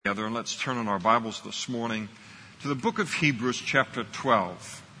Together, and let's turn in our Bibles this morning to the book of Hebrews chapter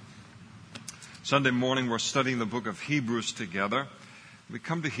 12. Sunday morning we're studying the book of Hebrews together. We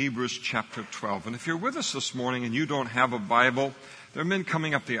come to Hebrews chapter 12. And if you're with us this morning and you don't have a Bible, there are men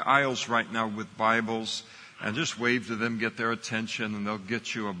coming up the aisles right now with Bibles, and just wave to them, get their attention, and they'll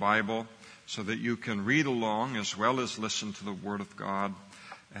get you a Bible so that you can read along as well as listen to the Word of God.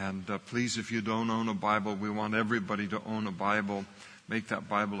 And please, if you don't own a Bible, we want everybody to own a Bible. Make that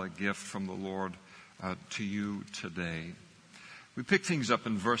Bible a gift from the Lord to you today. We pick things up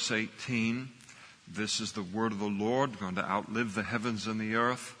in verse 18. This is the word of the Lord, going to outlive the heavens and the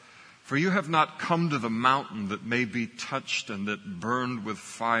earth. For you have not come to the mountain that may be touched and that burned with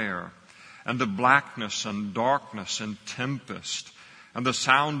fire, and to blackness and darkness and tempest, and the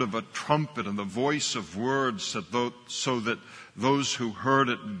sound of a trumpet and the voice of words, so that those who heard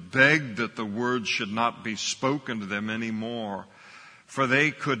it begged that the words should not be spoken to them anymore. For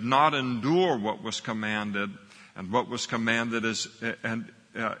they could not endure what was commanded, and what was commanded is,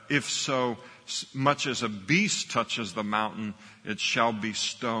 if so much as a beast touches the mountain, it shall be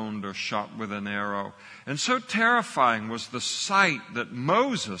stoned or shot with an arrow. And so terrifying was the sight that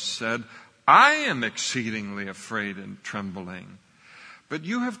Moses said, I am exceedingly afraid and trembling. But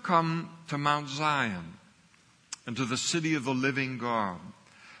you have come to Mount Zion, and to the city of the living God,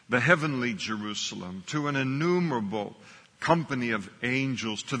 the heavenly Jerusalem, to an innumerable company of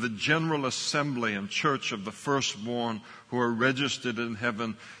angels, to the general assembly and church of the firstborn who are registered in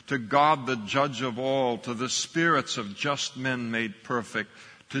heaven, to God the judge of all, to the spirits of just men made perfect,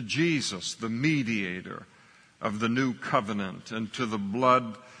 to Jesus the mediator of the new covenant, and to the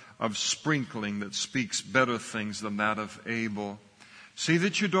blood of sprinkling that speaks better things than that of Abel. See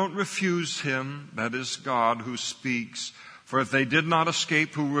that you don't refuse him, that is God, who speaks. For if they did not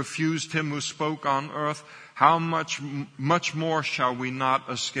escape who refused him who spoke on earth, how much more shall we not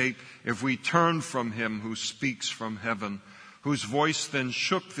escape if we turn from him who speaks from heaven, whose voice then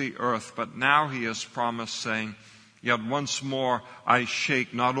shook the earth, but now he has promised, saying, Yet once more I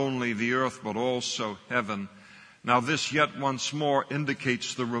shake not only the earth but also heaven. Now this yet once more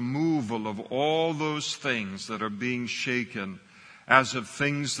indicates the removal of all those things that are being shaken, as of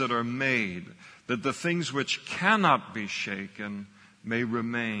things that are made, that the things which cannot be shaken may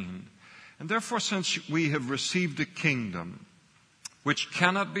remain. And therefore, since we have received a kingdom which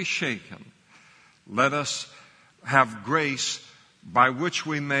cannot be shaken, let us have grace by which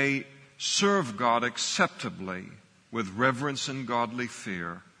we may serve God acceptably with reverence and godly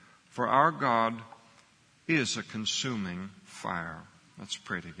fear. For our God is a consuming fire. Let's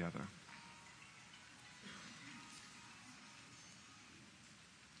pray together.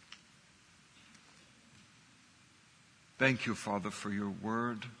 Thank you, Father, for your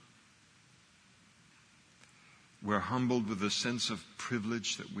word. We're humbled with a sense of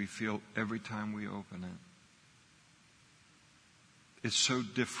privilege that we feel every time we open it. It's so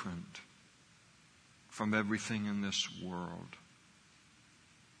different from everything in this world.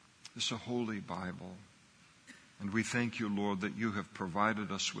 It's a holy Bible. And we thank you, Lord, that you have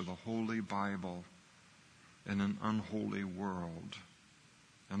provided us with a holy Bible in an unholy world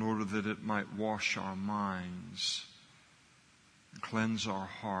in order that it might wash our minds, cleanse our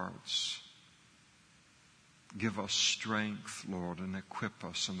hearts, give us strength, Lord, and equip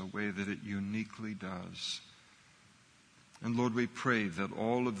us in the way that it uniquely does. And Lord, we pray that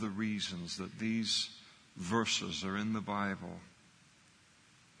all of the reasons that these verses are in the Bible,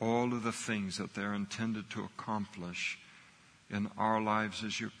 all of the things that they're intended to accomplish in our lives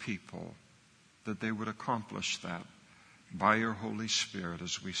as your people, that they would accomplish that by your Holy Spirit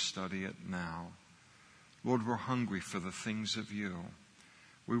as we study it now. Lord, we're hungry for the things of you.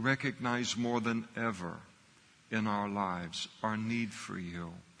 We recognize more than ever in our lives our need for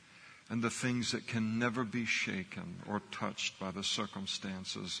you and the things that can never be shaken or touched by the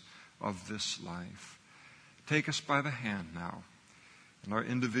circumstances of this life. Take us by the hand now in our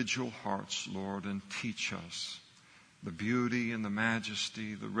individual hearts, Lord, and teach us the beauty and the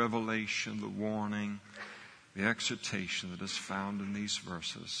majesty, the revelation, the warning, the exhortation that is found in these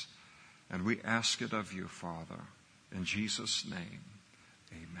verses. And we ask it of you, Father, in Jesus' name.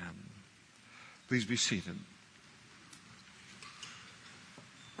 Amen. Please be seated.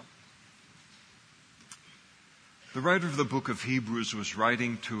 The writer of the book of Hebrews was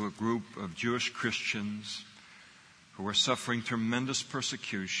writing to a group of Jewish Christians who were suffering tremendous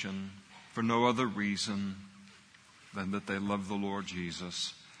persecution for no other reason than that they loved the Lord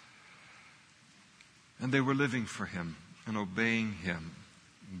Jesus. And they were living for him and obeying him,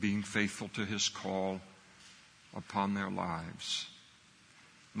 being faithful to his call upon their lives.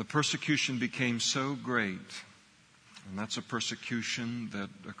 And the persecution became so great And that's a persecution that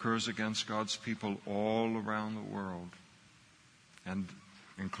occurs against God's people all around the world, and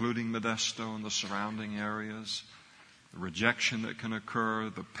including Modesto and the surrounding areas. The rejection that can occur,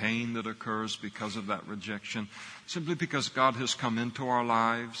 the pain that occurs because of that rejection, simply because God has come into our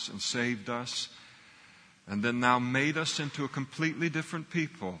lives and saved us, and then now made us into a completely different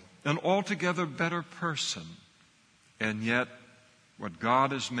people, an altogether better person. And yet, what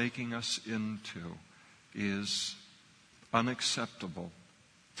God is making us into is unacceptable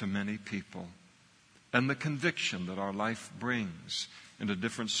to many people. And the conviction that our life brings into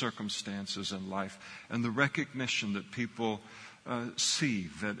different circumstances in life, and the recognition that people see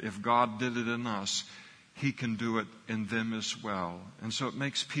that if God did it in us, He can do it in them as well. And so it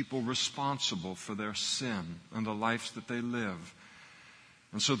makes people responsible for their sin and the lives that they live.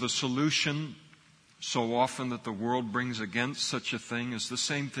 And so the solution so often that the world brings against such a thing is the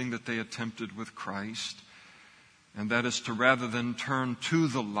same thing that they attempted with Christ. And that is to, rather than turn to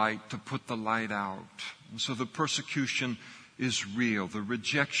the light, to put the light out. And so the persecution is real. The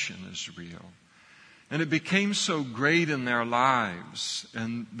rejection is real. And it became so great in their lives,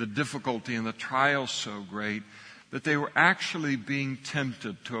 and the difficulty and the trial so great, that they were actually being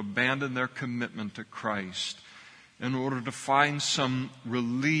tempted to abandon their commitment to Christ in order to find some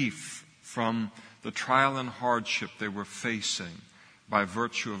relief from the trial and hardship they were facing by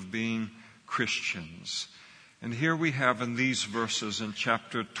virtue of being Christians. And here we have in these verses in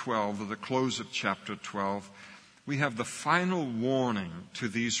chapter 12, or the close of chapter 12, we have the final warning to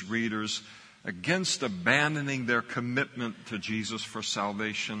these readers against abandoning their commitment to Jesus for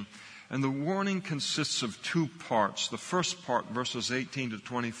salvation. And the warning consists of two parts. The first part, verses 18 to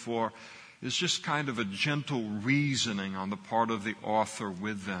 24, is just kind of a gentle reasoning on the part of the author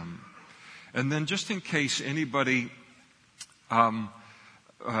with them. And then, just in case anybody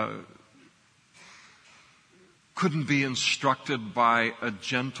couldn't be instructed by a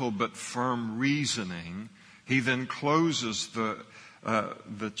gentle but firm reasoning, he then closes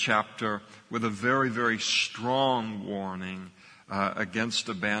the chapter with a very, very strong warning against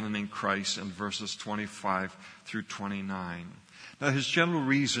abandoning Christ in verses 25 through 29. Now, his general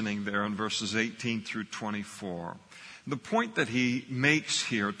reasoning there in verses 18 through 24. The point that he makes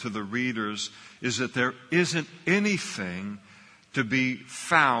here to the readers is that there isn't anything to be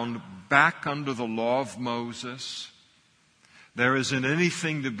found back under the law of Moses. There isn't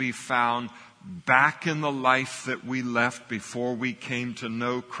anything to be found back in the life that we left before we came to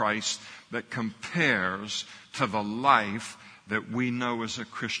know Christ that compares to the life that we know as a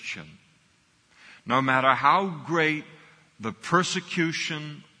Christian. No matter how great the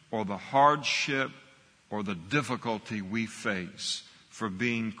persecution or the hardship or the difficulty we face for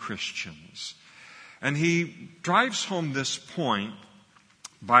being Christians. And he drives home this point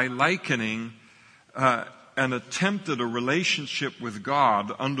by likening an attempt at a relationship with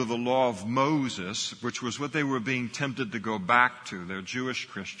God under the law of Moses, which was what they were being tempted to go back to. They're Jewish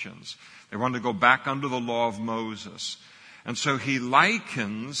Christians. They wanted to go back under the law of Moses. And so he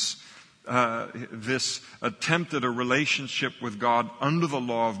likens this attempt at a relationship with God under the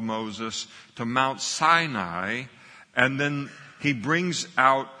law of Moses to Mount Sinai, and then he brings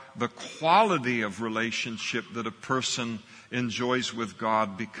out the quality of relationship that a person enjoys with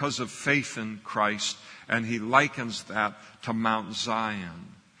God because of faith in Christ, and he likens that to Mount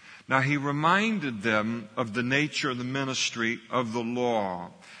Zion. Now, he reminded them of the nature of the ministry of the law,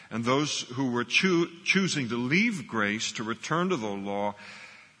 and those who were choosing to leave grace to return to the law,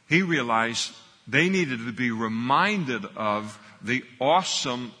 he realized they needed to be reminded of the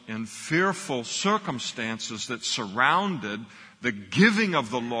awesome and fearful circumstances that surrounded the giving of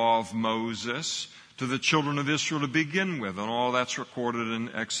the law of Moses to the children of Israel to begin with. And all that's recorded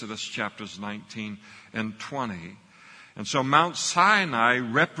in Exodus chapters 19 and 20. And so Mount Sinai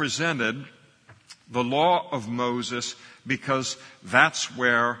represented the law of Moses because that's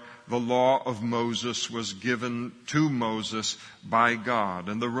where the law of Moses was given to Moses by God.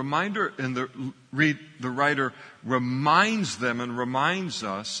 And the writer reminds them and reminds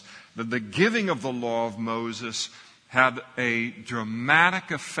us that the giving of the law of Moses had a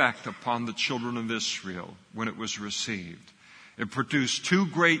dramatic effect upon the children of Israel when it was received. It produced two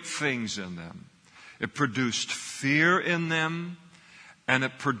great things in them. It produced fear in them, and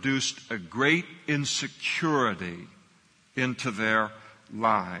it produced a great insecurity into their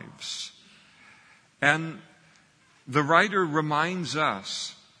lives. And the writer reminds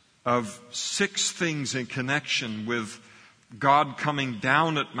us of 6 things in connection with God coming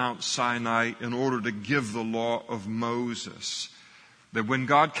down at Mount Sinai in order to give the law of Moses. That when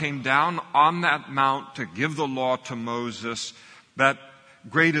God came down on that mount to give the law to Moses, that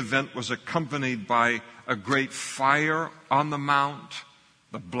great event was accompanied by a great fire on the mount,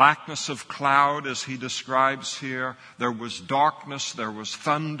 the blackness of cloud as he describes here. There was darkness, there was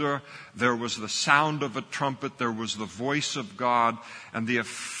thunder, there was the sound of a trumpet, there was the voice of God, and the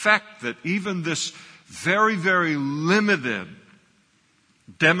effect that even this very, very limited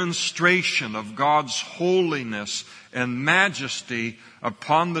demonstration of God's holiness and majesty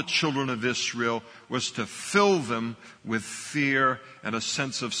upon the children of Israel was to fill them with fear and a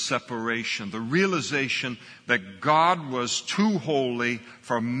sense of separation. The realization that God was too holy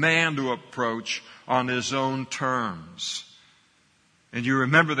for man to approach on his own terms. And you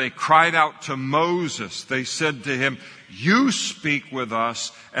remember they cried out to Moses. They said to him, "You speak with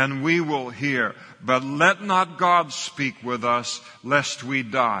us and we will hear. But let not God speak with us lest we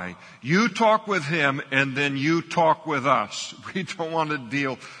die. You talk with him and then you talk with us. We don't want to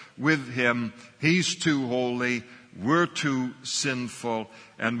deal with him. He's too holy. We're too sinful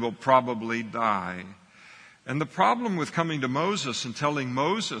and will probably die." And the problem with coming to Moses and telling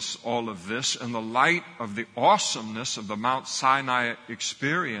Moses all of this in the light of the awesomeness of the Mount Sinai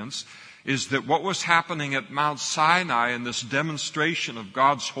experience is that what was happening at Mount Sinai in this demonstration of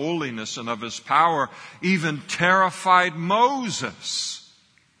God's holiness and of his power even terrified Moses,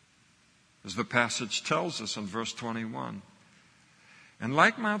 as the passage tells us in verse 21. And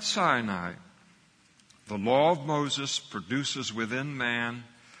like Mount Sinai, the law of Moses produces within man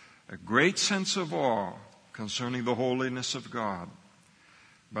a great sense of awe concerning the holiness of God,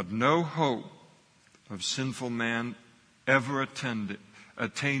 but no hope of sinful man ever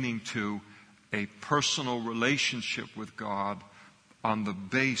attaining to a personal relationship with God on the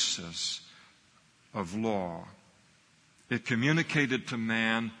basis of law. It communicated to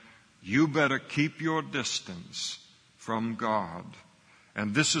man, you better keep your distance from God.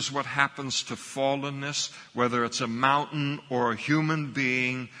 And this is what happens to fallenness, whether it's a mountain or a human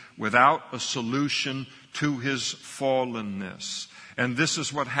being without a solution to his fallenness. And this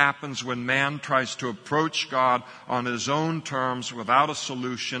is what happens when man tries to approach God on his own terms without a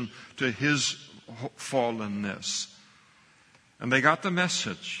solution to his fallenness. And they got the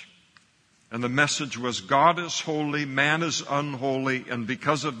message. And the message was, God is holy, man is unholy, and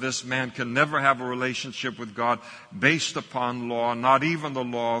because of this, man can never have a relationship with God based upon law, not even the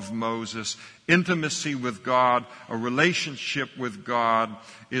law of Moses. Intimacy with God, a relationship with God,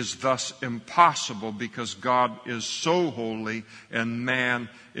 is thus impossible because God is so holy and man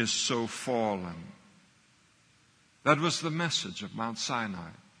is so fallen. That was the message of Mount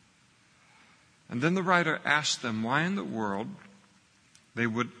Sinai. And then the writer asked them why in the world they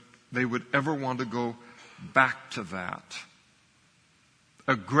would ever want to go back to that.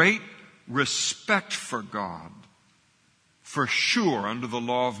 A great respect for God, for sure, under the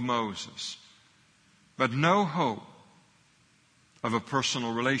law of Moses, but no hope of a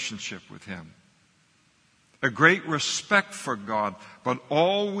personal relationship with him. A great respect for God, but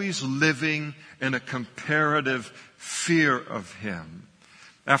always living in a comparative fear of him.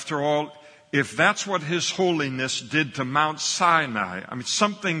 After all, if that's what his holiness did to Mount Sinai,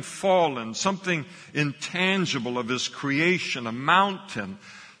 something fallen, something intangible of his creation, a mountain,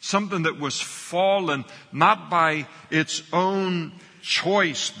 something that was fallen not by its own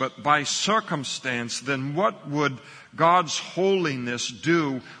choice but by circumstance, then what would God's holiness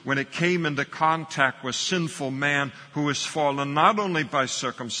do when it came into contact with sinful man who is fallen not only by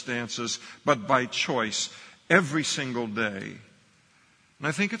circumstances but by choice every single day? And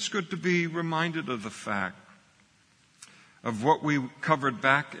I think it's good to be reminded of the fact of what we covered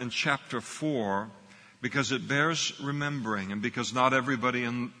back in chapter 4, because it bears remembering and because not everybody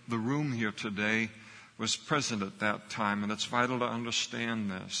in the room here today was present at that time, and it's vital to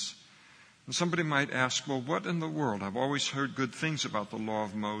understand this. And somebody might ask, well, what in the world? I've always heard good things about the law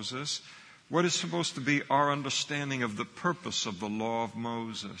of Moses. What is supposed to be our understanding of the purpose of the law of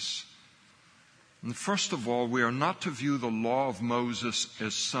Moses? And first of all, we are not to view the law of Moses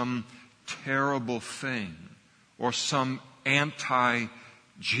as some terrible thing or some anti-Jesus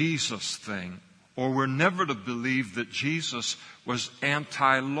thing, or we're never to believe that Jesus was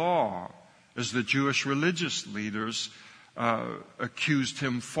anti-law, as the Jewish religious leaders accused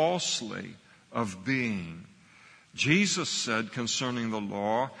him falsely of being. Jesus said concerning the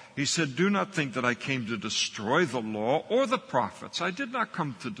law, he said, "Do not think that I came to destroy the law or the prophets. I did not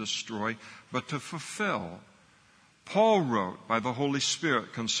come to destroy, but to fulfill." Paul wrote by the Holy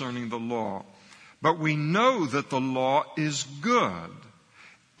Spirit concerning the law, "But we know that the law is good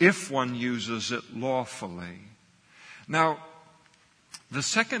if one uses it lawfully." Now, the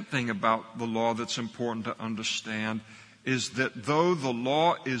second thing about the law that's important to understand is that though the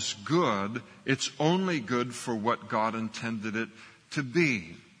law is good, it's only good for what God intended it to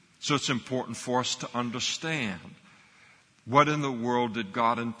be. So it's important for us to understand, what in the world did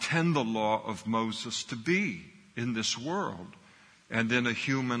God intend the law of Moses to be in this world and in a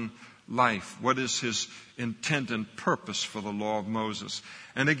human life? What is his intent and purpose for the law of Moses?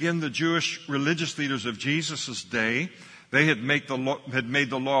 And again, the Jewish religious leaders of Jesus' day, they had made the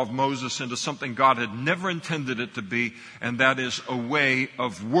law of Moses into something God had never intended it to be, and that is a way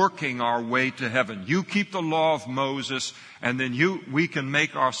of working our way to heaven. You keep the law of Moses, and then we can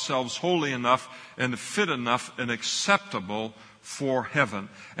make ourselves holy enough and fit enough and acceptable for heaven.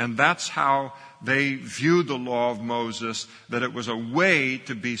 And that's how they viewed the law of Moses, that it was a way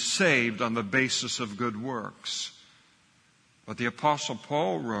to be saved on the basis of good works. But the Apostle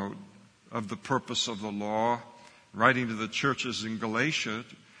Paul wrote of the purpose of the law, writing to the churches in Galatia,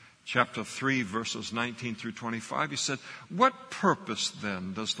 chapter 3, verses 19 through 25, he said, "What purpose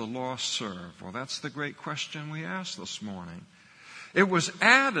then does the law serve?" Well, that's the great question we asked this morning. It was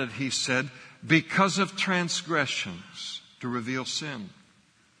added, he said, because of transgressions, to reveal sin,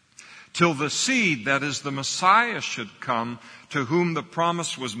 till the seed, that is the Messiah, should come, to whom the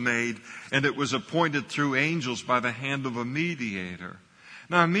promise was made, and it was appointed through angels by the hand of a mediator.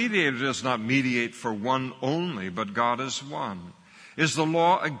 Now, a mediator does not mediate for one only, but God is one. Is the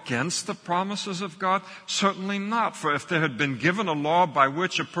law against the promises of God? Certainly not. For if there had been given a law by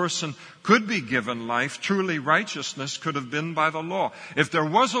which a person could be given life, truly righteousness could have been by the law. If there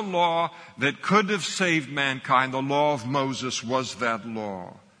was a law that could have saved mankind, the law of Moses was that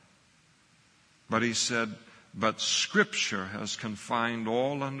law. But he said, but Scripture has confined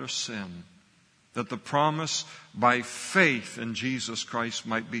all under sin, that the promise by faith in Jesus Christ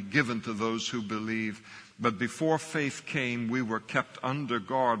might be given to those who believe. But before faith came, we were kept under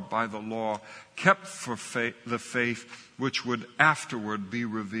guard by the law, kept for the faith which would afterward be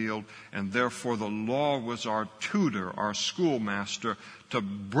revealed. And therefore the law was our tutor, our schoolmaster, to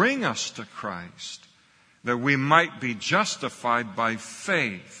bring us to Christ, that we might be justified by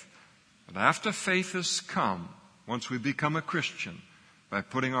faith. But after faith has come, once we become a Christian, by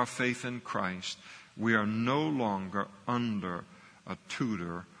putting our faith in Christ, we are no longer under a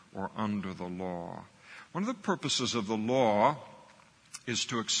tutor or under the law. One of the purposes of the law is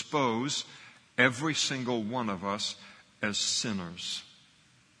to expose every single one of us as sinners,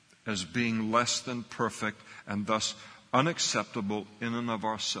 as being less than perfect and thus unacceptable in and of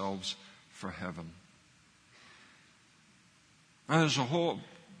ourselves for heaven. Now, there's a whole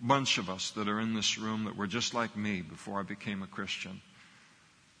bunch of us that are in this room that were just like me before I became a Christian.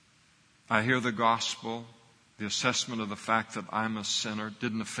 I hear the gospel, the assessment of the fact that I'm a sinner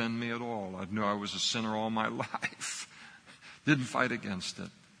didn't offend me at all. I knew I was a sinner all my life. Didn't fight against it.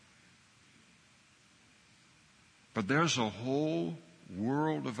 But there's a whole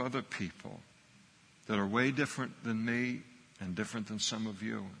world of other people that are way different than me and different than some of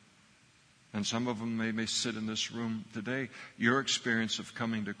you. And some of them may sit in this room today. Your experience of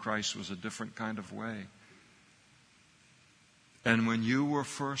coming to Christ was a different kind of way. And when you were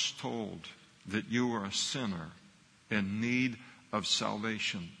first told that you were a sinner in need of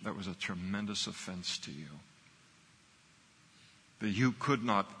salvation, that was a tremendous offense to you. That you could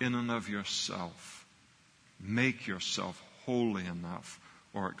not, in and of yourself, make yourself holy enough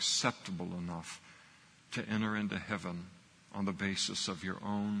or acceptable enough to enter into heaven on the basis of your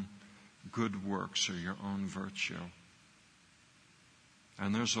own good works or your own virtue.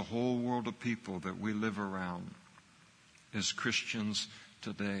 And there's a whole world of people that we live around as Christians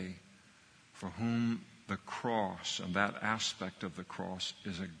today for whom the cross and that aspect of the cross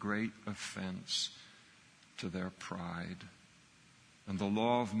is a great offense to their pride. And the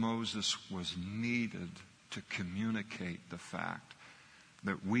law of Moses was needed to communicate the fact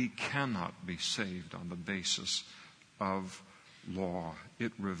that we cannot be saved on the basis of law.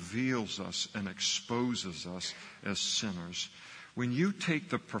 It reveals us and exposes us as sinners. When you take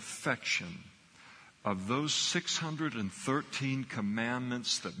the perfection of those 613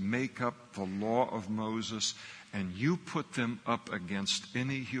 commandments that make up the law of Moses and you put them up against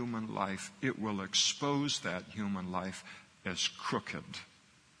any human life, it will expose that human life as crooked,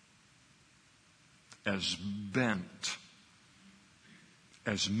 as bent,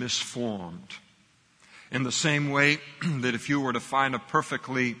 as misformed. In the same way that if you were to find a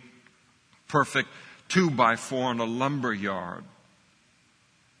perfectly perfect 2x4 in a lumber yard,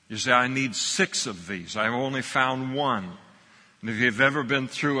 you say, I need 6 of these. I've only found 1. And if you've ever been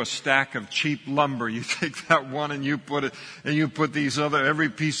through a stack of cheap lumber, you take that one and you put it, and you put every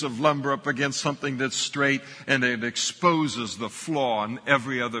piece of lumber up against something that's straight, and it exposes the flaw in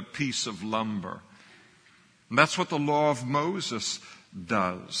every other piece of lumber. And that's what the law of Moses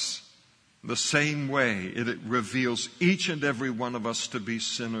does. The same way, it reveals each and every one of us to be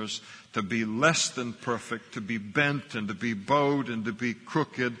sinners, to be less than perfect, to be bent and to be bowed and to be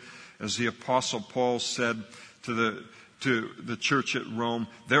crooked. As the Apostle Paul said to the church at Rome,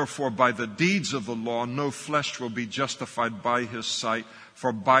 therefore by the deeds of the law no flesh will be justified by his sight,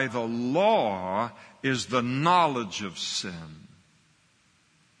 for by the law is the knowledge of sin.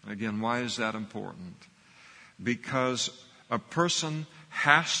 Again, why is that important? Because a person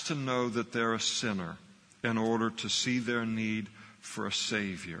has to know that they're a sinner in order to see their need for a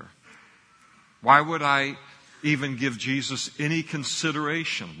Savior. Why would I even give Jesus any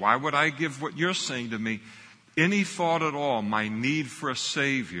consideration? Why would I give what you're saying to me any thought at all, my need for a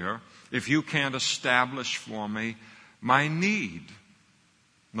Savior, if you can't establish for me my need?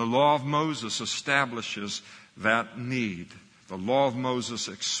 The law of Moses establishes that need. The law of Moses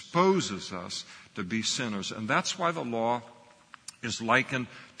exposes us to be sinners. And that's why the law is likened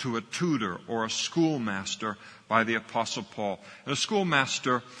to a tutor or a schoolmaster by the Apostle Paul. And a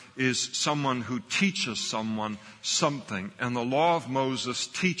schoolmaster is someone who teaches someone something. And the law of Moses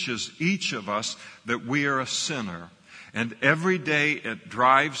teaches each of us that we are a sinner. And every day it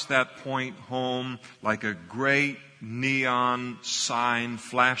drives that point home like a great neon sign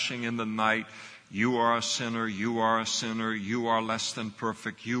flashing in the night. You are a sinner, you are a sinner, you are less than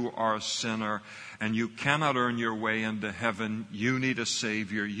perfect, you are a sinner, and you cannot earn your way into heaven. You need a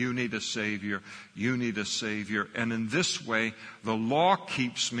Savior, you need a Savior, you need a Savior. And in this way, the law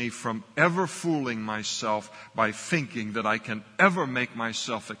keeps me from ever fooling myself by thinking that I can ever make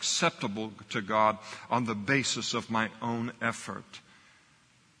myself acceptable to God on the basis of my own effort.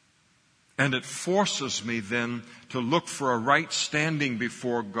 And it forces me then to look for a right standing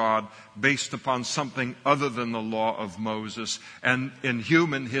before God based upon something other than the law of Moses. And in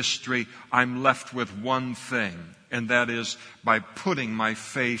human history, I'm left with one thing, and that is by putting my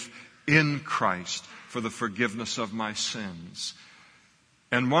faith in Christ for the forgiveness of my sins.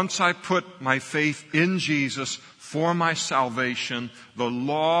 And once I put my faith in Jesus for my salvation, the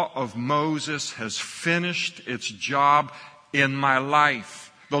law of Moses has finished its job in my life.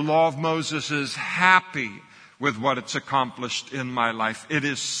 The law of Moses is happy with what it's accomplished in my life. It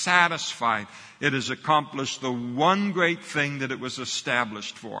is satisfied. It has accomplished the one great thing that it was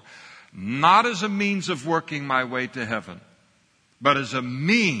established for. Not as a means of working my way to heaven, but as a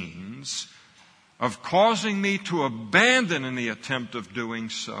means of causing me to abandon any attempt of doing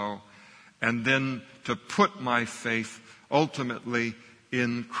so, and then to put my faith ultimately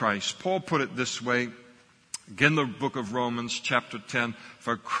in Christ. Paul put it this way, again, the book of Romans, chapter 10,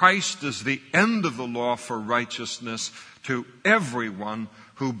 for Christ is the end of the law for righteousness to everyone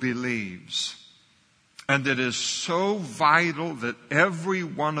who believes. And it is so vital that every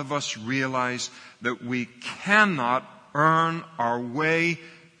one of us realize that we cannot earn our way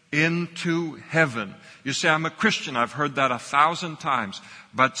into heaven. You say, I'm a Christian. I've heard that 1,000 times,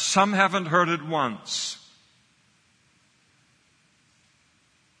 but some haven't heard it once.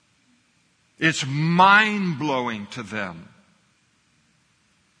 It's mind-blowing to them.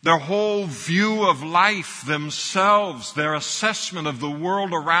 Their whole view of life, themselves, their assessment of the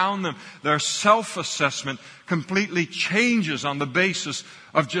world around them, their self-assessment completely changes on the basis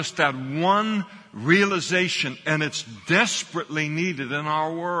of just that one realization. And it's desperately needed in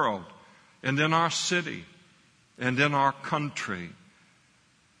our world and in our city and in our country.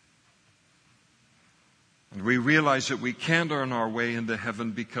 And we realize that we can't earn our way into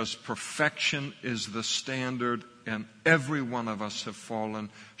heaven because perfection is the standard, and every one of us have fallen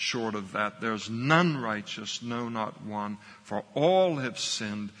short of that. There's none righteous, no, not one, for all have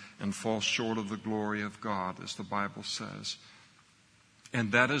sinned and fall short of the glory of God, as the Bible says.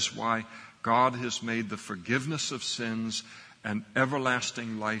 And that is why God has made the forgiveness of sins and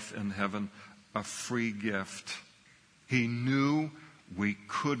everlasting life in heaven a free gift. He knew we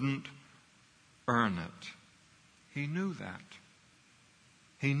couldn't earn it. He knew that.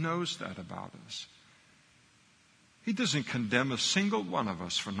 He knows that about us. He doesn't condemn a single one of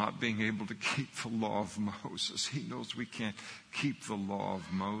us for not being able to keep the law of Moses. He knows we can't keep the law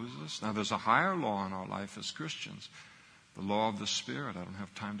of Moses. Now, there's a higher law in our life as Christians, the law of the Spirit. I don't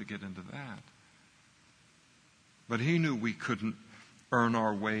have time to get into that. But he knew we couldn't earn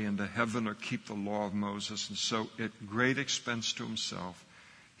our way into heaven or keep the law of Moses. And so, at great expense to himself,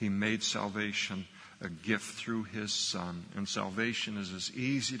 he made salvation a gift through his Son. And salvation is as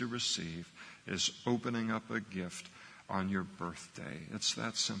easy to receive as opening up a gift on your birthday. It's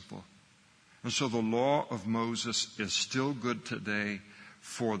that simple. And so the law of Moses is still good today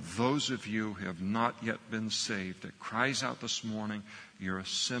for those of you who have not yet been saved. It cries out this morning, You're a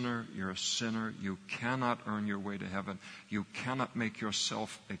sinner. You're a sinner. You cannot earn your way to heaven. You cannot make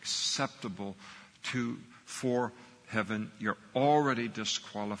yourself acceptable for heaven. You're already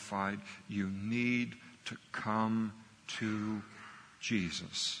disqualified. You need to come to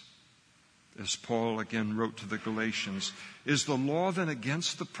Jesus. As Paul again wrote to the Galatians, is the law then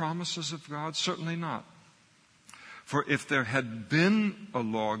against the promises of God? Certainly not. For if there had been a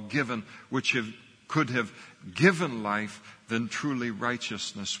law given which could have given life, then truly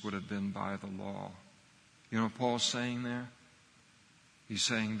righteousness would have been by the law. You know what Paul's saying there? He's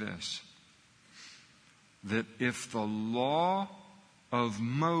saying this, that if the law of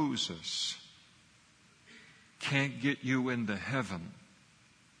Moses can't get you into heaven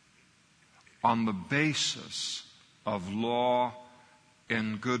on the basis of law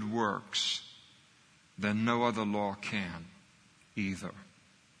and good works, then no other law can either.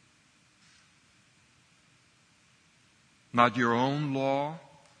 Not your own law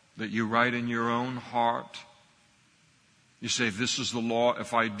that you write in your own heart. You say, this is the law.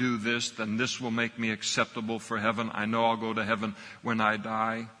 If I do this, then this will make me acceptable for heaven. I know I'll go to heaven when I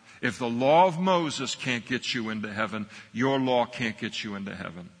die. If the law of Moses can't get you into heaven, your law can't get you into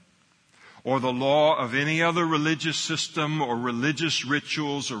heaven. Or the law of any other religious system or religious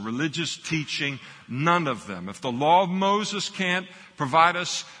rituals or religious teaching, none of them. If the law of Moses can't provide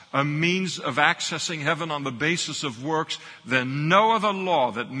us a means of accessing heaven on the basis of works, then no other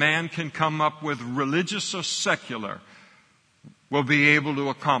law that man can come up with, religious or secular, will be able to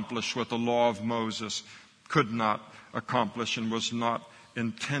accomplish what the law of Moses could not accomplish and was not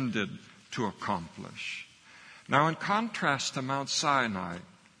intended to accomplish. Now, in contrast to Mount Sinai,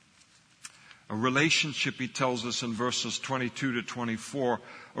 a relationship, he tells us in verses 22 to 24,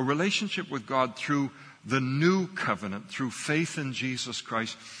 a relationship with God through the new covenant, through faith in Jesus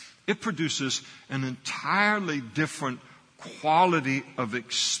Christ, it produces an entirely different quality of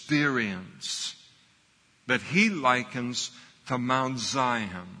experience that he likens to Mount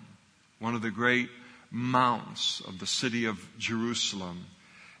Zion, one of the great mounts of the city of Jerusalem.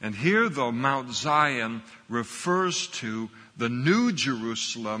 And here, though, Mount Zion refers to the new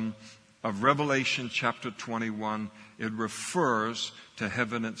Jerusalem of Revelation chapter 21, it refers to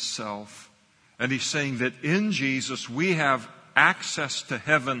heaven itself. And he's saying that in Jesus we have access to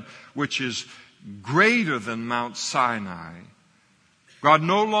heaven which is greater than Mount Sinai. God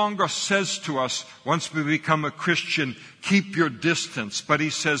no longer says to us, once we become a Christian, keep your distance. But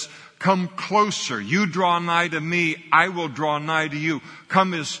he says, come closer. You draw nigh to me, I will draw nigh to you.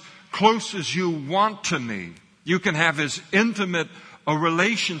 Come as close as you want to me. You can have as intimate a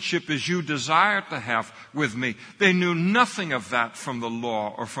relationship as you desire to have with me. They knew nothing of that from the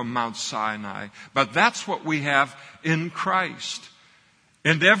law or from Mount Sinai. But that's what we have in Christ.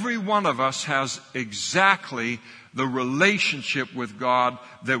 And every one of us has exactly the relationship with God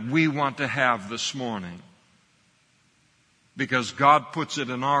that we want to have this morning. Because God puts it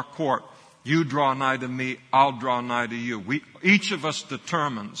in our court. You draw nigh to me, I'll draw nigh to you. Each of us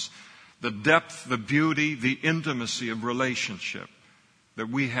determines the depth, the beauty, the intimacy of relationship that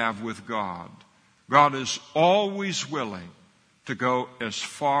we have with God. God is always willing to go as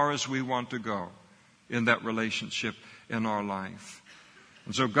far as we want to go in that relationship in our life.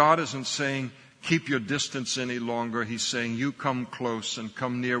 And so God isn't saying, keep your distance any longer. He's saying, you come close and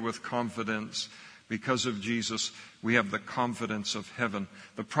come near with confidence. Because of Jesus, we have the confidence of heaven.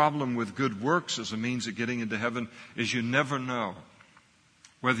 The problem with good works as a means of getting into heaven is you never know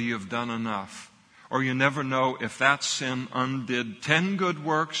whether you've done enough. Or you never know if that sin undid 10 good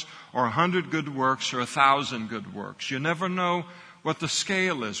works or 100 good works or 1,000 good works. You never know what the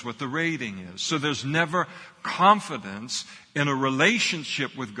scale is, what the rating is. So there's never confidence in a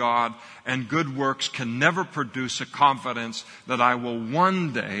relationship with God, and good works can never produce a confidence that I will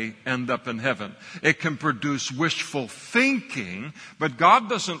one day end up in heaven. It can produce wishful thinking, but God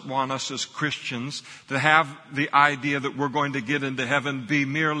doesn't want us as Christians to have the idea that we're going to get into heaven be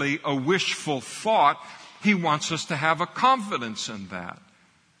merely a wishful thought. He wants us to have a confidence in that.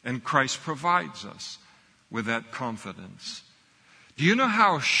 And Christ provides us with that confidence. Do you know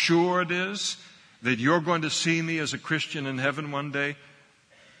how sure it is that you're going to see me as a Christian in heaven one day?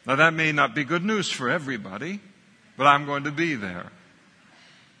 Now, that may not be good news for everybody, but I'm going to be there.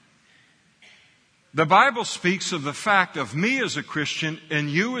 The Bible speaks of the fact of me as a Christian and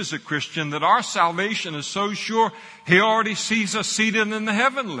you as a Christian that our salvation is so sure, He already sees us seated in the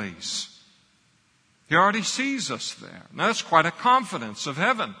heavenlies. He already sees us there. Now, that's quite a confidence of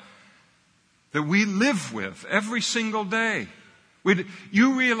heaven that we live with every single day.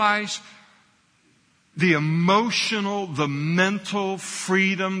 You realize the emotional, the mental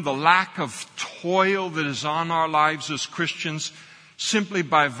freedom, the lack of toil that is on our lives as Christians simply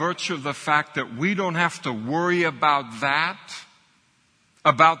by virtue of the fact that we don't have to worry about that,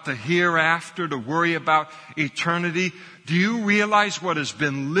 about the hereafter, to worry about eternity. Do you realize what has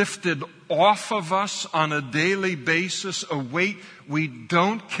been lifted off of us on a daily basis, a weight we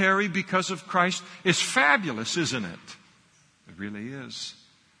don't carry because of Christ? It's fabulous, isn't it? It really is.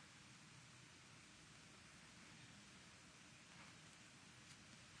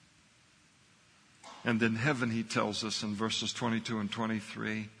 And in heaven, he tells us in verses 22 and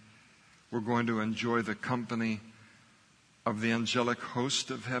 23, we're going to enjoy the company of the angelic host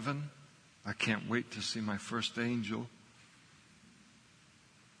of heaven. I can't wait to see my first angel.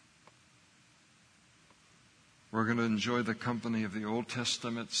 We're going to enjoy the company of the Old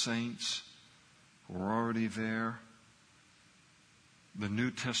Testament saints who are already there, the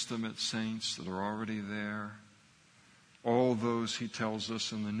New Testament saints that are already there, all those, he tells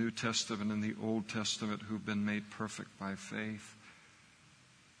us, in the New Testament and the Old Testament who've been made perfect by faith.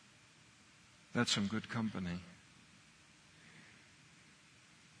 That's some good company.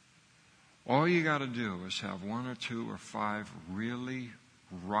 All you got to do is have 1 or 2 or 5 really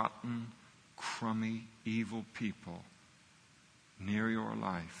rotten, crummy, evil people near your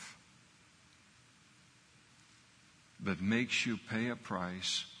life that makes you pay a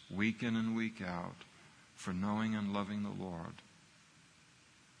price week in and week out for knowing and loving the Lord,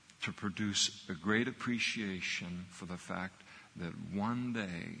 to produce a great appreciation for the fact that one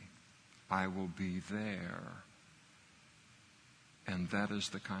day I will be there. And that is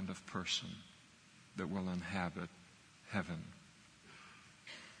the kind of person that will inhabit heaven.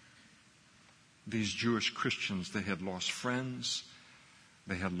 These Jewish Christians, they had lost friends.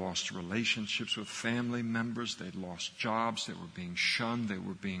 They had lost relationships with family members. They'd lost jobs. They were being shunned. They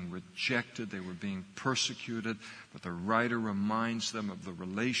were being rejected. They were being persecuted. But the writer reminds them of the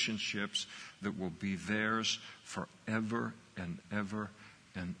relationships that will be theirs forever and ever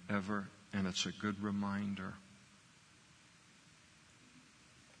and ever. And it's a good reminder.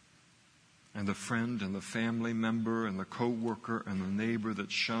 And the friend and the family member and the co-worker and the neighbor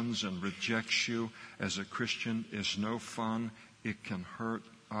that shuns and rejects you as a Christian is no fun. It can hurt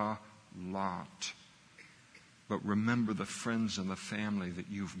a lot. But remember the friends and the family that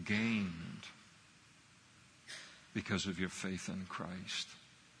you've gained because of your faith in Christ.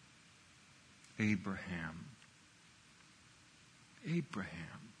 Abraham.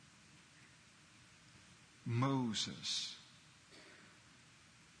 Moses.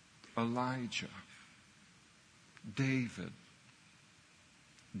 Elijah. David.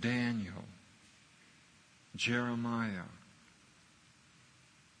 Daniel. Jeremiah.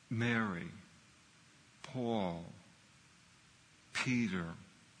 Mary, Paul, Peter,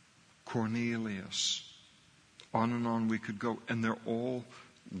 Cornelius, on and on we could go. And they're all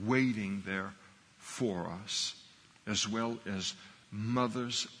waiting there for us, as well as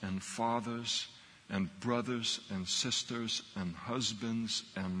mothers and fathers and brothers and sisters and husbands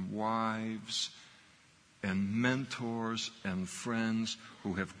and wives and mentors and friends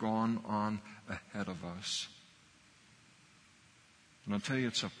who have gone on ahead of us. And I'll tell you,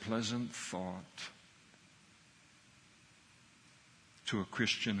 it's a pleasant thought to a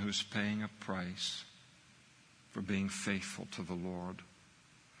Christian who's paying a price for being faithful to the Lord.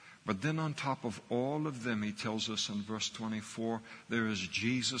 But then on top of all of them, he tells us in verse 24, there is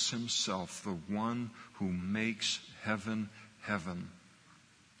Jesus himself, the one who makes heaven heaven.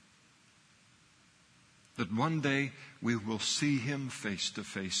 That one day we will see him face to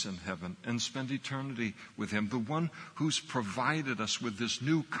face in heaven and spend eternity with him. The one who's provided us with this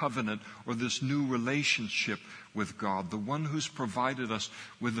new covenant or this new relationship with God. The one who's provided us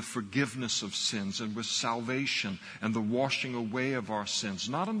with the forgiveness of sins and with salvation and the washing away of our sins.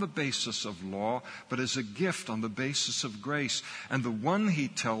 Not on the basis of law, but as a gift on the basis of grace. And the one, he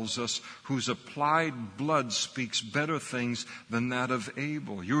tells us, whose applied blood speaks better things than that of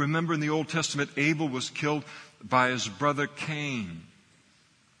Abel. You remember in the Old Testament, Abel was killed by his brother Cain.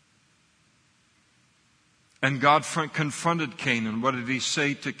 And God confronted Cain, and what did he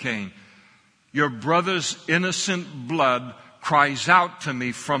say to Cain? Your brother's innocent blood cries out to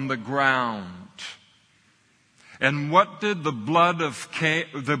me from the ground. And what did the blood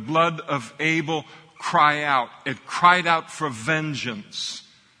of Abel cry out? It cried out for vengeance.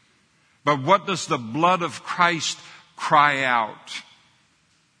 But what does the blood of Christ cry out?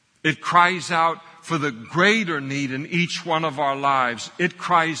 It cries out for the greater need in each one of our lives. It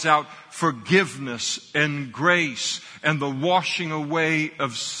cries out forgiveness and grace and the washing away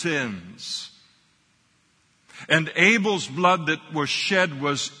of sins. And Abel's blood that was shed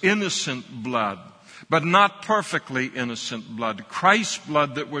was innocent blood, but not perfectly innocent blood. Christ's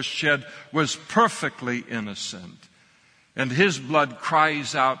blood that was shed was perfectly innocent. And his blood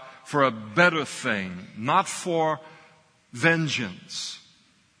cries out for a better thing, not for vengeance.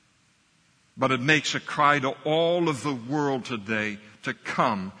 But it makes a cry to all of the world today to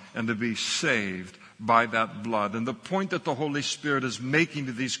come and to be saved by that blood. And the point that the Holy Spirit is making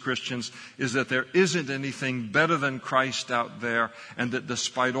to these Christians is that there isn't anything better than Christ out there, and that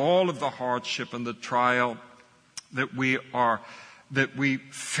despite all of the hardship and the trial that we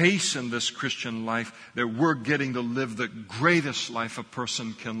face in this Christian life, that we're getting to live the greatest life a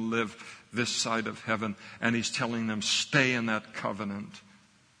person can live this side of heaven. And he's telling them, stay in that covenant.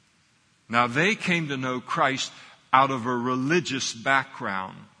 Now, they came to know Christ out of a religious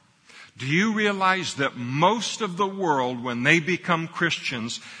background. Do you realize that most of the world, when they become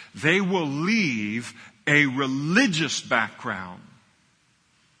Christians, they will leave a religious background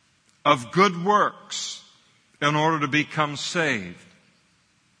of good works in order to become saved?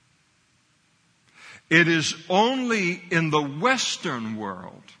 It is only in the Western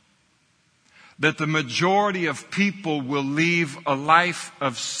world that the majority of people will leave a life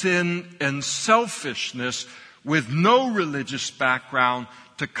of sin and selfishness with no religious background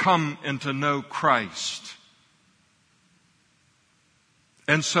to come and to know Christ.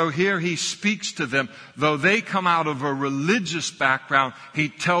 And so here he speaks to them. Though they come out of a religious background, he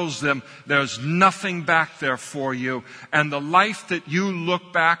tells them there's nothing back there for you. And the life that you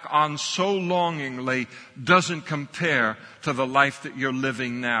look back on so longingly doesn't compare to the life that you're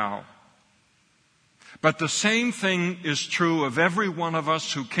living now. But the same thing is true of every one of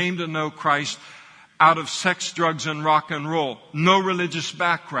us who came to know Christ out of sex, drugs, and rock and roll. No religious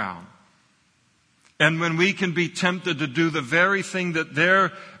background. And when we can be tempted to do the very thing that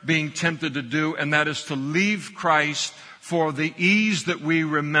they're being tempted to do, and that is to leave Christ for the ease that we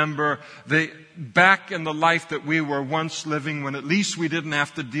remember, back in the life that we were once living, when at least we didn't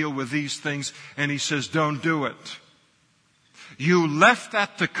have to deal with these things. And he says, don't do it. You left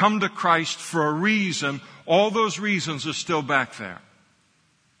that to come to Christ for a reason. All those reasons are still back there.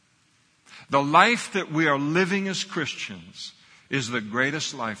 The life that we are living as Christians is the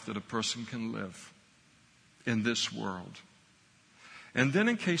greatest life that a person can live in this world. And then,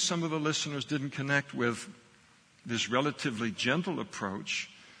 in case some of the listeners didn't connect with this relatively gentle approach,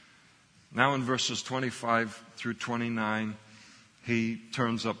 now in verses 25 through 29, he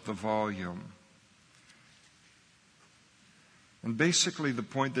turns up the volume. And basically the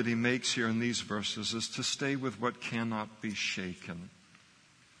point that he makes here in these verses is to stay with what cannot be shaken.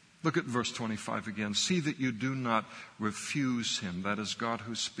 Look at verse 25 again. See that you do not refuse him, that is God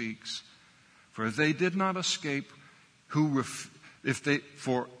who speaks. For if they did not escape, if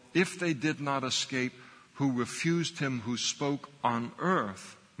they did not escape who refused him who spoke on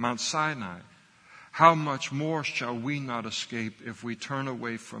earth, Mount Sinai, how much more shall we not escape if we turn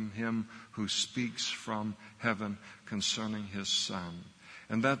away from him who speaks from heaven concerning his Son?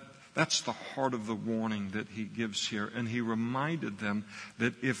 And that's the heart of the warning that he gives here. And he reminded them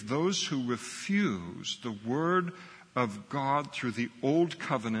that if those who refuse the word of God through the old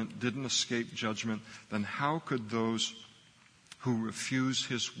covenant didn't escape judgment, then how could those who refuse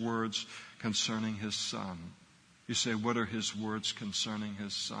his words concerning his Son? You say, what are his words concerning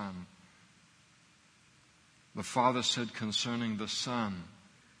his Son? The Father said concerning the Son,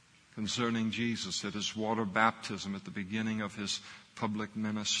 concerning Jesus at his water baptism at the beginning of his public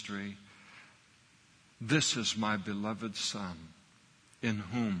ministry, this is my beloved Son, in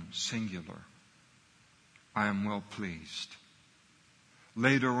whom, singular, I am well pleased.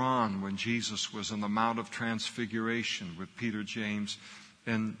 Later on, when Jesus was on the Mount of Transfiguration with Peter, James,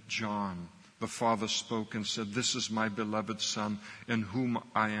 and John, the Father spoke and said, this is my beloved Son, in whom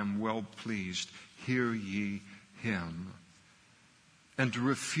I am well pleased. Hear ye him. And to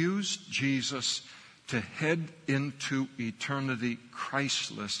refuse Jesus, to head into eternity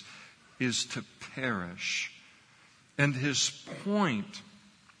Christless, is to perish. And his point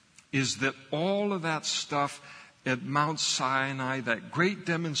is that all of that stuff at Mount Sinai, that great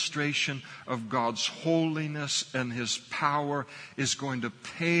demonstration of God's holiness and his power, is going to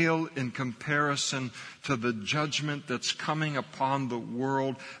pale in comparison to the judgment that's coming upon the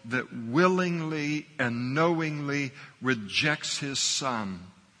world that willingly and knowingly rejects his Son.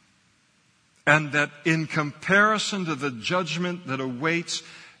 And that in comparison to the judgment that awaits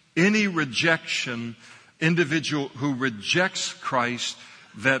any individual who rejects Christ,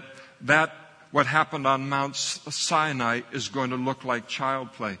 that what happened on Mount Sinai is going to look like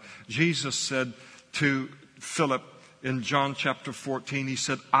child play. Jesus said to Philip in John chapter 14, he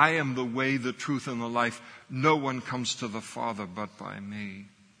said, I am the way, the truth, and the life. No one comes to the Father but by me.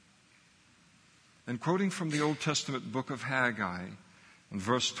 And quoting from the Old Testament book of Haggai, In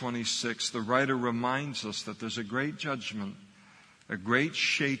verse 26, the writer reminds us that there's a great judgment, a great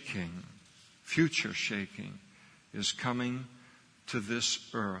shaking, future shaking, is coming to this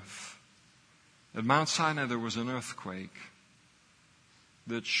earth. At Mount Sinai there was an earthquake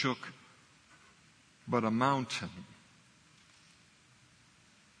that shook but a mountain.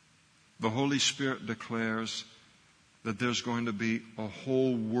 The Holy Spirit declares that there's going to be a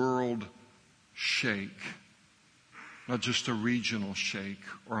whole world shake, not just a regional shake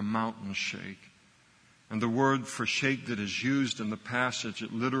or a mountain shake. And the word for shake that is used in the passage,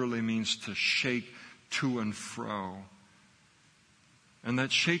 it literally means to shake to and fro. And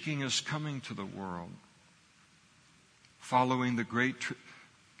that shaking is coming to the world, following the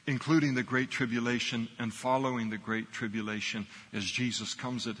including the Great Tribulation, and following the Great Tribulation as Jesus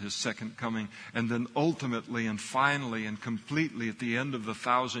comes at His second coming, and then ultimately and finally and completely at the end of the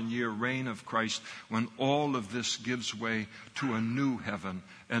 1,000-year reign of Christ, when all of this gives way to a new heaven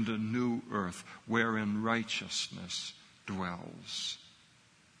and a new earth wherein righteousness dwells.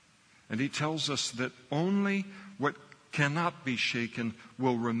 And He tells us that only what cannot be shaken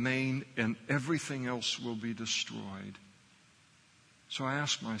will remain, and everything else will be destroyed. So I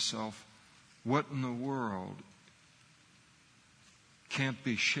ask myself, what in the world can't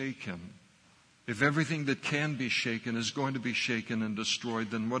be shaken? If everything that can be shaken is going to be shaken and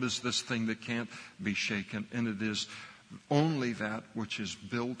destroyed, then what is this thing that can't be shaken? And it is only that which is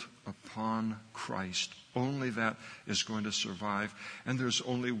built upon Christ. Only that is going to survive. And there's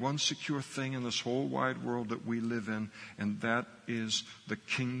only one secure thing in this whole wide world that we live in, and that is the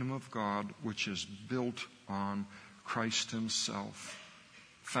kingdom of God, which is built on Christ Himself,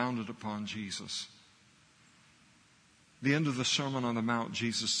 founded upon Jesus. The end of the Sermon on the Mount,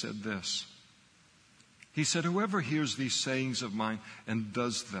 Jesus said this. He said, "Whoever hears these sayings of mine and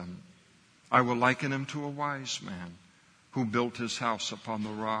does them, I will liken him to a wise man who built his house upon the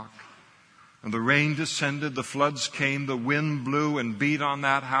rock. And the rain descended, the floods came, the wind blew and beat on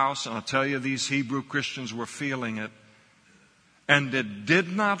that house." And I'll tell you, these Hebrew Christians were feeling it. "And it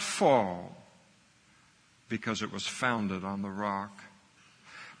did not fall, because it was founded on the rock.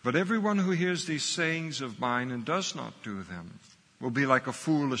 But everyone who hears these sayings of mine and does not do them will be like a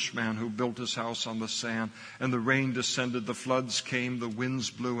foolish man who built his house on the sand. And the rain descended, the floods came, the winds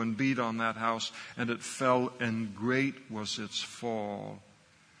blew and beat on that house, and it fell, and great was its fall."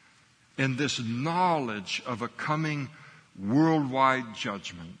 In this knowledge of a coming worldwide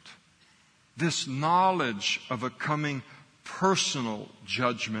judgment, this knowledge of a coming personal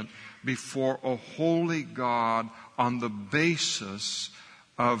judgment before a holy God on the basis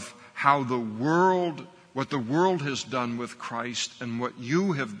of how the world, what the world has done with Christ and what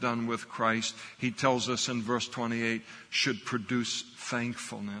you have done with Christ, He tells us in verse 28, should produce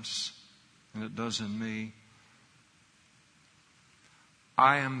thankfulness. And it does in me.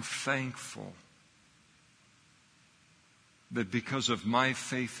 I am thankful that because of my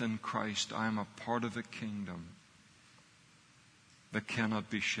faith in Christ, I am a part of a kingdom that cannot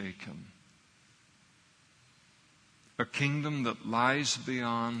be shaken. A kingdom that lies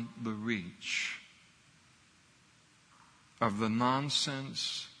beyond the reach of the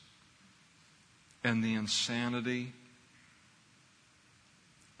nonsense and the insanity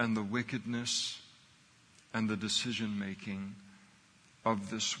and the wickedness and the decision-making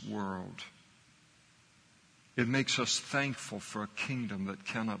of this world. It makes us thankful for a kingdom that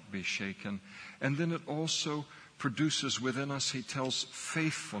cannot be shaken. And then it also produces within us, He tells,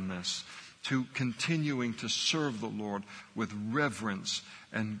 faithfulness to continuing to serve the Lord with reverence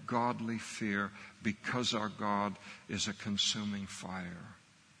and godly fear, because our God is a consuming fire.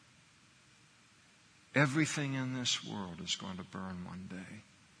 Everything in this world is going to burn one day.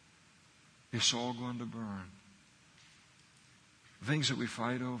 It's all going to burn. The things that we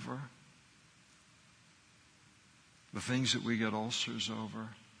fight over, the things that we get ulcers over,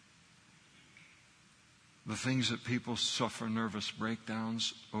 the things that people suffer nervous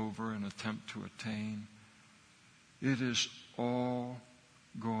breakdowns over and attempt to attain, it is all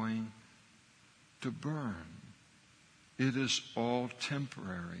going to burn. It is all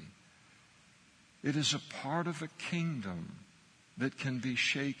temporary. It is a part of a kingdom that can be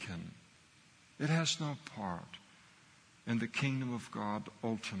shaken. It has no part in the kingdom of God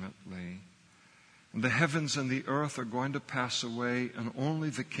ultimately. And the heavens and the earth are going to pass away, and only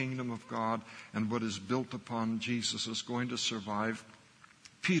the kingdom of God and what is built upon Jesus is going to survive.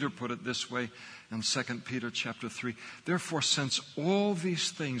 Peter put it this way in 2 Peter chapter 3. "Therefore, since all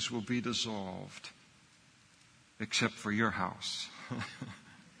these things will be dissolved, except for your house,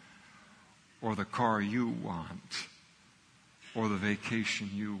 or the car you want, or the vacation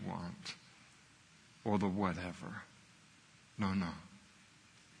you want, or the whatever." No.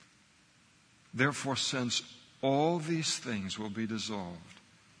 Therefore, since all these things will be dissolved,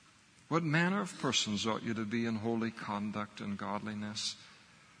 what manner of persons ought you to be in holy conduct and godliness?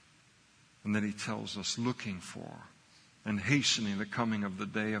 And then he tells us, looking for and hastening the coming of the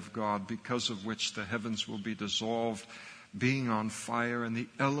day of God, because of which the heavens will be dissolved, being on fire, and the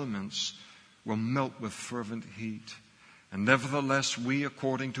elements will melt with fervent heat. And nevertheless, we,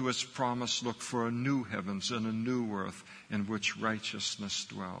 according to his promise, look for a new heavens and a new earth in which righteousness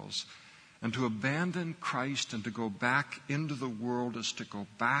dwells. And to abandon Christ and to go back into the world is to go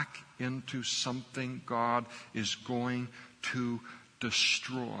back into something God is going to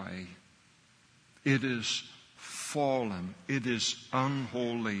destroy. It is fallen. It is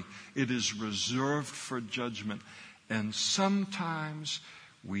unholy. It is reserved for judgment. And sometimes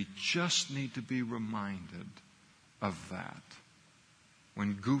we just need to be reminded of that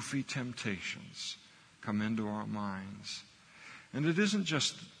when goofy temptations come into our minds. And it isn't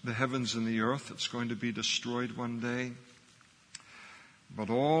just the heavens and the earth that's going to be destroyed one day, but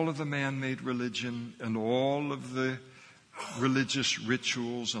all of the man-made religion and all of the religious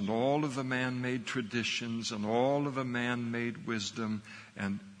rituals and all of the man-made traditions and all of the man-made wisdom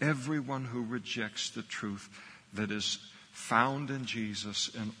and everyone who rejects the truth that is found in Jesus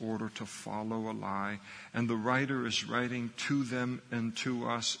in order to follow a lie. And the writer is writing to them and to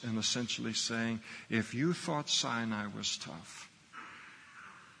us and essentially saying, if you thought Sinai was tough,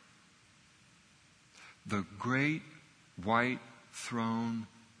 the great white throne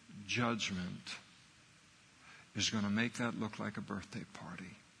judgment is going to make that look like a birthday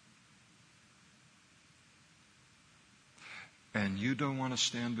party. And you don't want to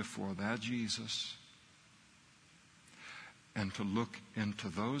stand before that Jesus and to look into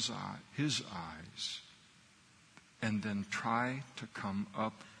his eyes and then try to come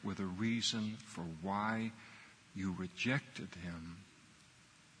up with a reason for why you rejected him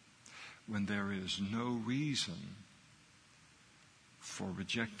when there is no reason for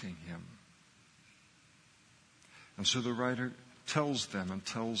rejecting him. And so the writer tells them and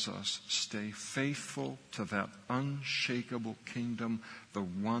tells us, stay faithful to that unshakable kingdom, the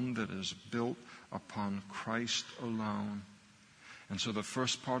one that is built upon Christ alone. And so the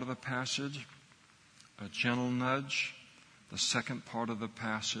first part of the passage, a gentle nudge. The second part of the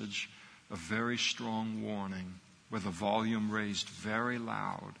passage, a very strong warning with a volume raised very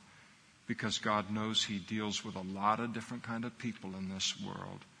loud, because God knows he deals with a lot of different kind of people in this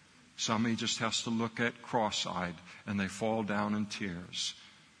world. Some he just has to look at cross-eyed and they fall down in tears.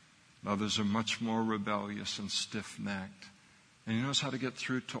 Others are much more rebellious and stiff-necked. And he knows how to get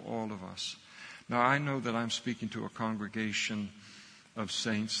through to all of us. Now, I know that I'm speaking to a congregation of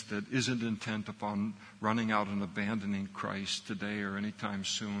saints that isn't intent upon running out and abandoning Christ today or anytime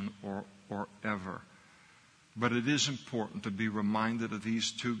soon or ever. But it is important to be reminded of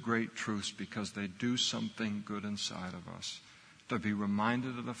these two great truths because they do something good inside of us. To be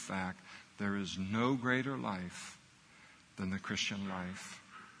reminded of the fact there is no greater life than the Christian life.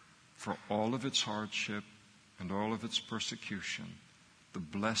 For all of its hardship and all of its persecution, the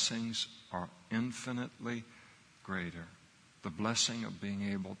blessings are infinitely greater. The blessing of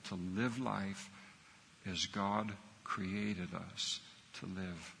being able to live life as God created us to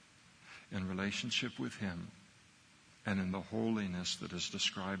live, in relationship with him and in the holiness that is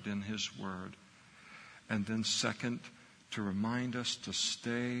described in his word. And then second, to remind us to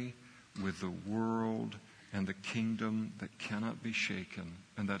stay with the world and the kingdom that cannot be shaken,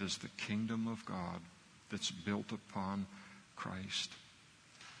 and that is the kingdom of God that's built upon Christ.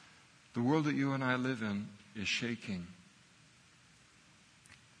 The world that you and I live in is shaking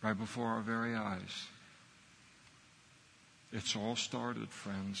right before our very eyes. It's all started,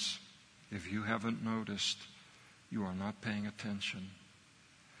 friends. If you haven't noticed, you are not paying attention.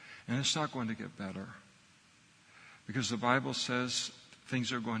 And it's not going to get better. Because the Bible says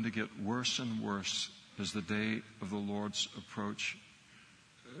things are going to get worse and worse as the day of the Lord's approach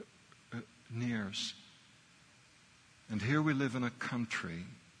nears. And here we live in a country,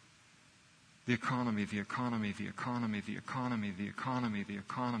 the economy,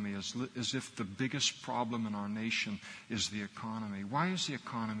 as if the biggest problem in our nation is the economy. Why is the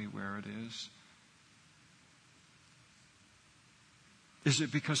economy where it is? Is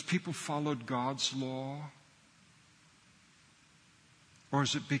it because people followed God's law? Or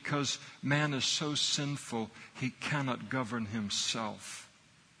is it because man is so sinful he cannot govern himself?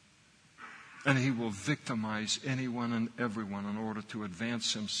 And he will victimize anyone and everyone in order to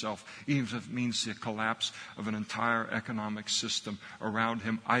advance himself, even if it means the collapse of an entire economic system around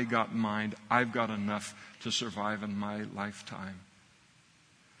him. I got mine. I've got enough to survive in my lifetime.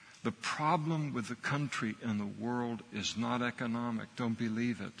 The problem with the country and the world is not economic. Don't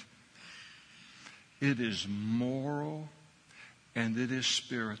believe it. It is moral and it is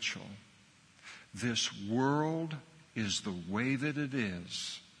spiritual. This world is the way that it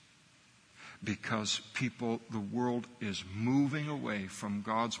is because the world is moving away from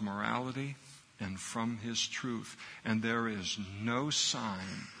God's morality and from His truth. And there is no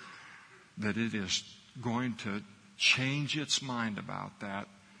sign that it is going to change its mind about that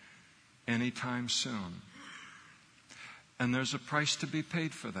anytime soon. And there's a price to be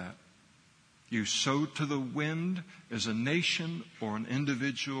paid for that. You sow to the wind as a nation or an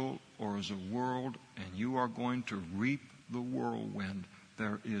individual or as a world, and you are going to reap the whirlwind.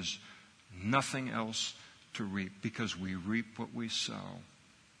 There is nothing else to reap because we reap what we sow.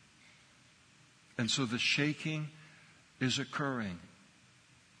 And so the shaking is occurring.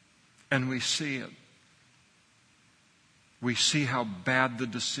 And we see it. We see how bad the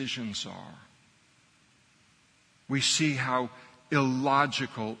decisions are. We see how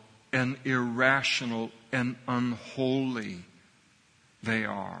illogical and irrational and unholy they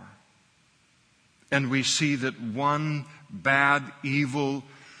are. And we see that one bad, evil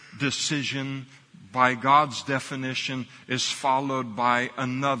decision, by God's definition, is followed by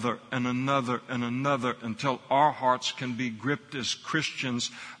another and another and another until our hearts can be gripped as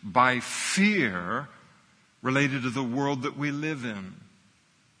Christians by fear related to the world that we live in.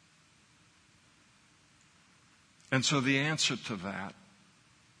 And so the answer to that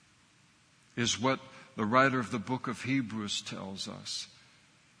is what the writer of the book of Hebrews tells us.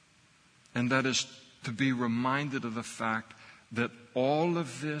 And that is to be reminded of the fact that all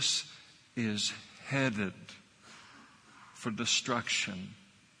of this is headed for destruction.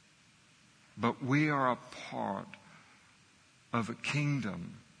 But we are a part of a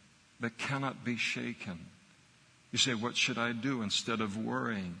kingdom that cannot be shaken. You say, what should I do instead of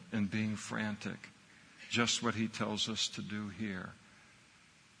worrying and being frantic? Just what he tells us to do here.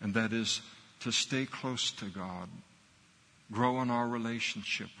 And that is to stay close to God, grow in our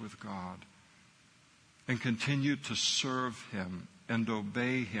relationship with God, and continue to serve Him and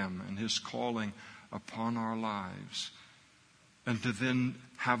obey Him and His calling upon our lives. And to then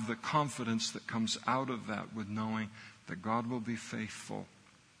have the confidence that comes out of that with knowing that God will be faithful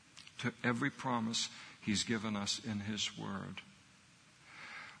to every promise He's given us in His Word.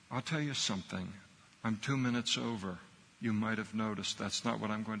 I'll tell you something. I'm 2 minutes over. You might have noticed that's not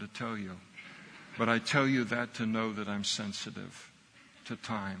what I'm going to tell you. But I tell you that to know that I'm sensitive to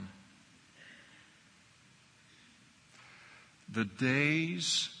time. The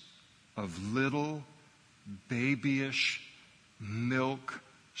days of little babyish milk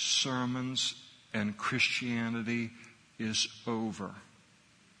sermons and Christianity is over.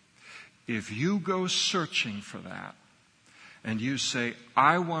 If you go searching for that and you say,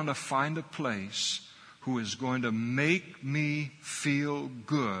 I want to find a place who is going to make me feel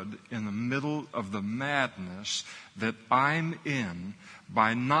good in the middle of the madness that I'm in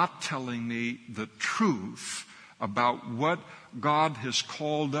by not telling me the truth about what God has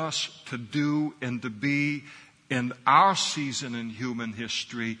called us to do and to be in our season in human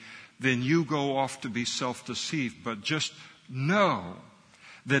history, then you go off to be self-deceived. But just know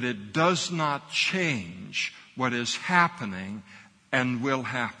that it does not change what is happening and will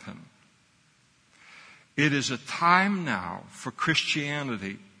happen. It is a time now for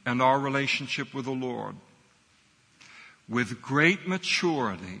Christianity and our relationship with the Lord with great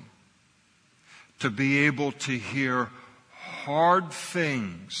maturity to be able to hear hard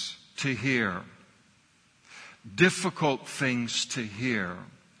things to hear, difficult things to hear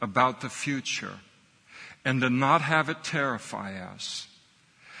about the future, and to not have it terrify us.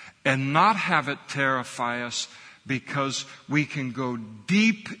 And not have it terrify us because we can go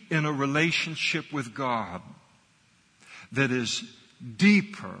deep in a relationship with God that is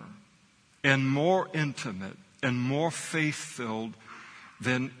deeper and more intimate and more faith-filled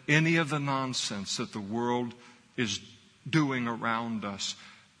than any of the nonsense that the world is doing around us.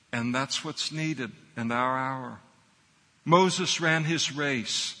 And that's what's needed in our hour. Moses ran his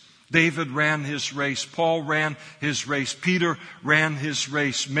race. David ran his race. Paul ran his race. Peter ran his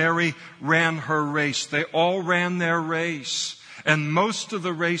race. Mary ran her race. They all ran their race. And most of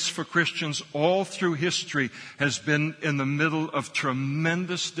the race for Christians all through history has been in the middle of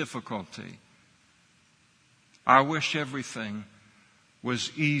tremendous difficulty. I wish everything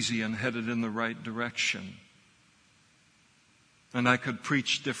was easy and headed in the right direction. And I could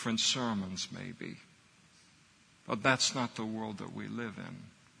preach different sermons maybe. But that's not the world that we live in.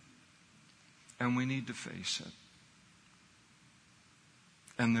 And we need to face it.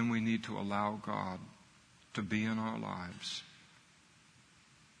 And then we need to allow God to be in our lives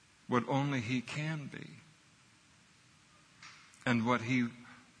what only He can be. And what He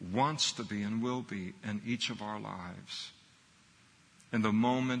wants to be and will be in each of our lives. In the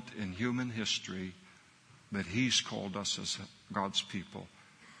moment in human history that He's called us as God's people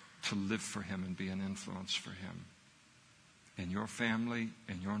to live for Him and be an influence for Him. In your family,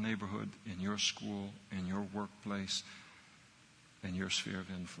 in your neighborhood, in your school, in your workplace, in your sphere of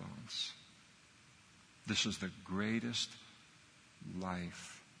influence. This is the greatest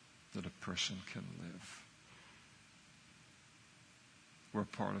life that a person can live. We're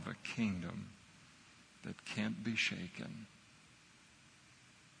part of a kingdom that can't be shaken.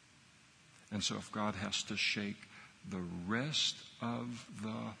 And so if God has to shake the rest of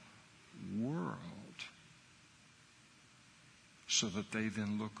the world so that they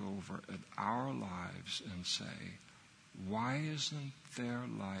then look over at our lives and say, why isn't their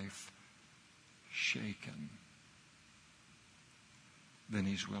life shaken? Then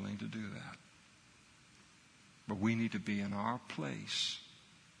He's willing to do that. But we need to be in our place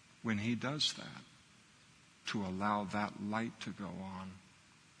when He does that, to allow that light to go on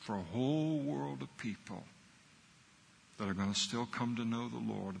for a whole world of people that are going to still come to know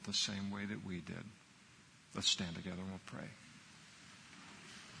the Lord the same way that we did. Let's stand together and we'll pray.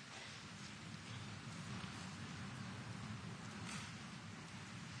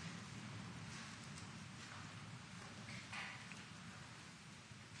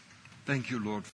 Thank you, Lord.